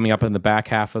that's coming up in the back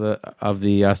half of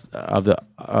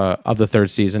the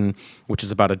third season, which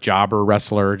is about a jobber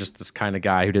wrestler, just this kind of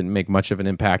guy who didn't make much of an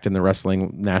impact in the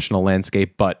wrestling national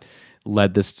landscape, but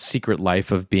led this secret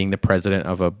life of being the president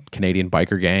of a Canadian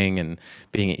biker gang and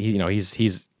being, you know,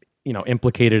 he's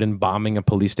implicated in bombing a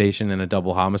police station and a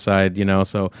double homicide, you know.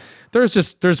 So there's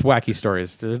wacky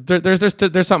stories.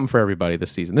 There's something for everybody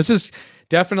this season. This is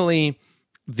definitely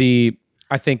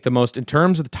I think the most, in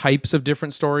terms of the types of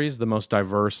different stories, the most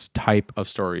diverse type of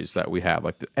stories that we have.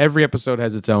 Like every episode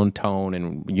has its own tone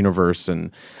and universe,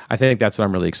 and I think that's what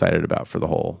I'm really excited about for the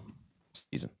whole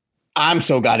season. I'm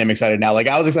so goddamn excited now. Like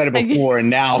I was excited before, and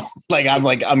now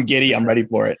I'm giddy. I'm ready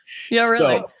for it. Yeah,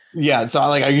 really. So, yeah.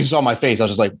 So you saw my face. I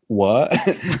was just like, what?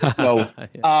 So,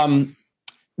 yeah.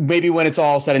 Maybe when it's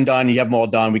all said and done, you have them all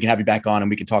done, we can have you back on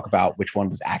and we can talk about which one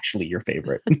was actually your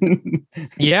favorite.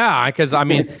 Yeah, because I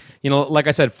mean, you know, like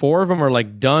I said, 4 of them are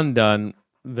like done. The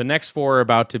next 4 are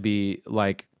about to be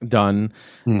like done.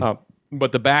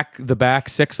 But the back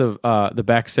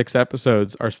 6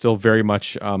 episodes are still very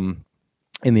much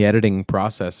in the editing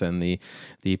process and the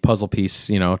puzzle piece,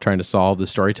 you know, trying to solve the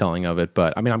storytelling of it.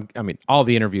 But I mean, all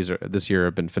the interviews this year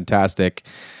have been fantastic.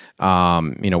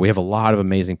 You know, we have a lot of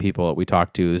amazing people that we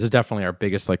talk to. This is definitely our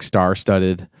biggest like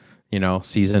star-studded, you know,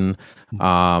 season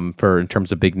for in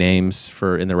terms of big names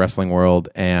for in the wrestling world.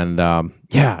 And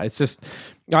yeah, it's just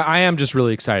I am just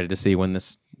really excited to see when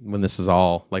this is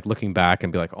all like looking back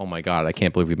and be like, oh my God, I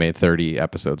can't believe we made 30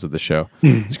 episodes of the show.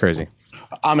 It's crazy.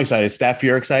 I'm excited. Steph,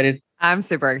 you're excited? I'm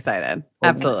super excited.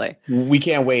 Absolutely. We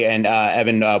can't wait. And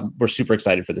Evan, we're super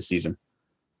excited for the season.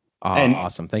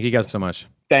 Awesome. Thank you guys so much.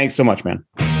 Thanks so much, man.